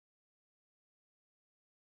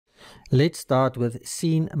Let's start with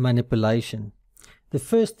scene manipulation. The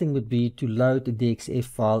first thing would be to load the DXF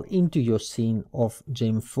file into your scene of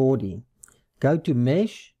GEM4D. Go to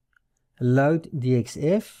Mesh, Load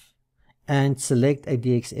DXF, and select a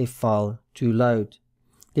DXF file to load.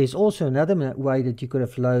 There's also another way that you could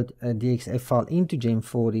have loaded a DXF file into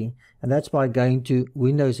GEM4D, and that's by going to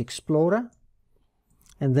Windows Explorer,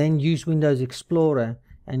 and then use Windows Explorer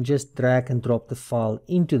and just drag and drop the file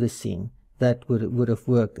into the scene. That would have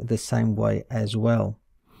worked the same way as well.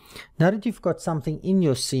 Now that you've got something in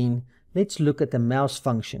your scene, let's look at the mouse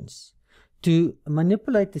functions. To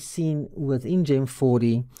manipulate the scene within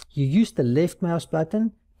GEM4D, you use the left mouse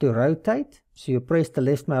button to rotate. So you press the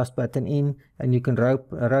left mouse button in and you can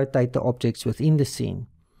rotate the objects within the scene.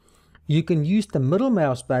 You can use the middle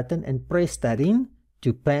mouse button and press that in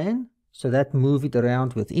to pan, so that move it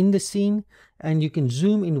around within the scene, and you can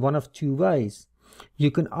zoom in one of two ways.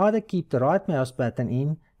 You can either keep the right mouse button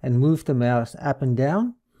in and move the mouse up and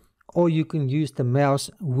down, or you can use the mouse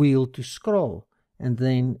wheel to scroll and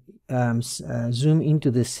then zoom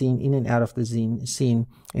into the scene, in and out of the scene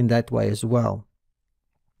in that way as well.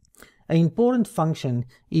 An important function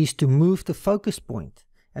is to move the focus point,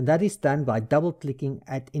 and that is done by double-clicking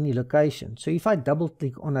at any location. So if I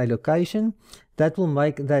double-click on a location, that will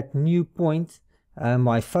make that new point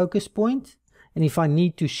my focus point. And if I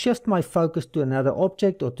need to shift my focus to another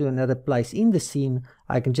object or to another place in the scene,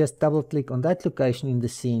 I can just double-click on that location in the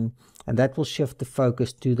scene, and that will shift the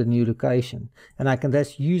focus to the new location. And I can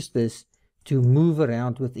thus use this to move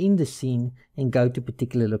around within the scene and go to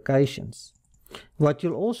particular locations. What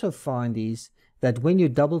you'll also find is that when you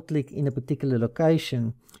double-click in a particular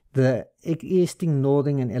location, the easting,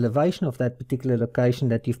 northing, and elevation of that particular location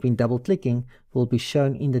that you've been double-clicking will be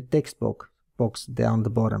shown in the text box down the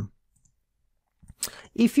bottom.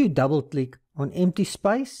 If you double-click on empty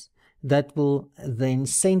space, that will then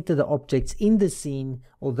center the objects in the scene,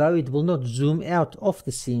 although it will not zoom out of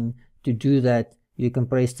the scene. To do that, you can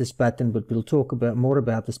press this button, but we'll talk more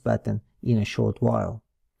about this button in a short while.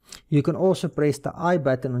 You can also press the I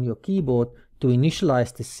button on your keyboard to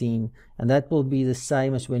initialize the scene, and that will be the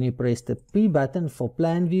same as when you press the P button for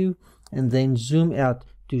plan view and then zoom out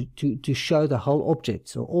to show the whole object,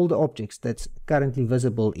 so all the objects that's currently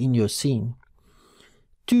visible in your scene.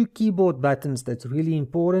 Two keyboard buttons that's really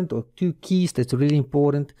important, or two keys that's really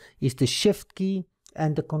important, is the Shift key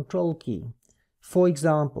and the Control key. For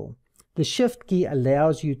example, the Shift key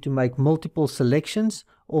allows you to make multiple selections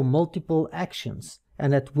or multiple actions,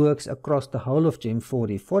 and that works across the whole of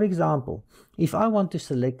GEM4D. For example, if I want to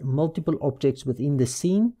select multiple objects within the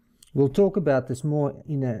scene, we'll talk about this more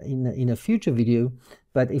in a future video,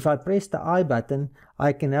 but if I press the I button,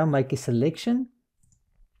 I can now make a selection.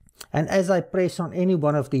 And as I press on any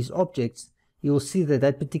one of these objects, you'll see that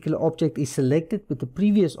that particular object is selected, but the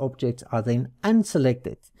previous objects are then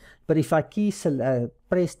unselected. But if I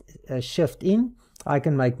press Shift in, I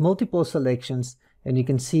can make multiple selections, and you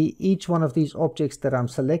can see each one of these objects that I'm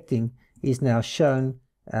selecting is now shown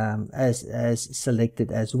as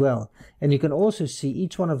selected as well. And you can also see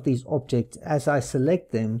each one of these objects, as I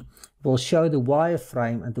select them, will show the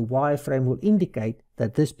wireframe, and the wireframe will indicate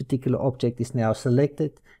that this particular object is now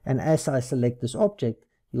selected. And as I select this object,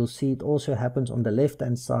 you'll see it also happens on the left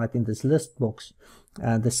hand side in this list box.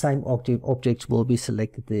 The same objects will be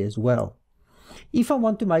selected there as well. If I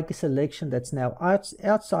want to make a selection that's now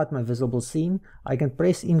outside my visible scene, I can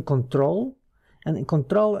press in Control, and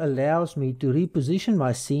Control allows me to reposition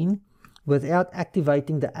my scene without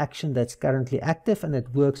activating the action that's currently active, and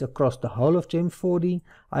it works across the whole of GEM4D.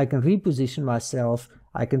 I can reposition myself,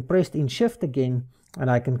 I can press in Shift again, and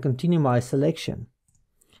I can continue my selection.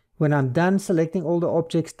 When I'm done selecting all the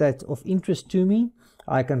objects that's of interest to me,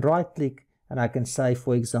 I can right click and I can say,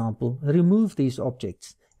 for example, remove these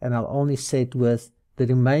objects, and I'll only set with the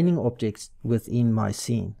remaining objects within my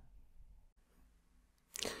scene.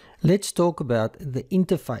 Let's talk about the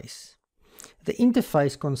interface. The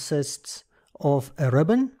interface consists of a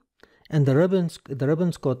ribbon, and the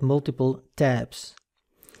ribbon's got multiple tabs.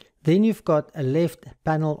 Then you've got a left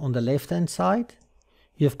panel on the left hand side,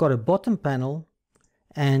 you've got a bottom panel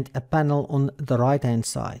and a panel on the right hand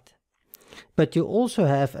side. But you also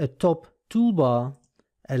have a top toolbar,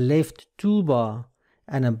 a left toolbar,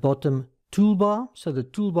 and a bottom toolbar. So the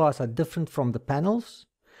toolbars are different from the panels.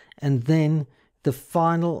 And then the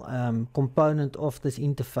final component of this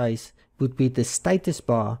interface would be the status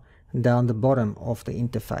bar down the bottom of the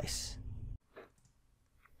interface.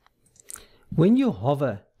 When you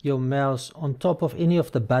hover your mouse on top of any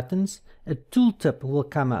of the buttons, a tooltip will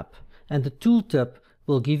come up, and the tooltip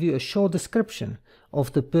will give you a short description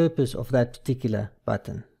of the purpose of that particular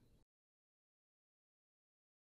button.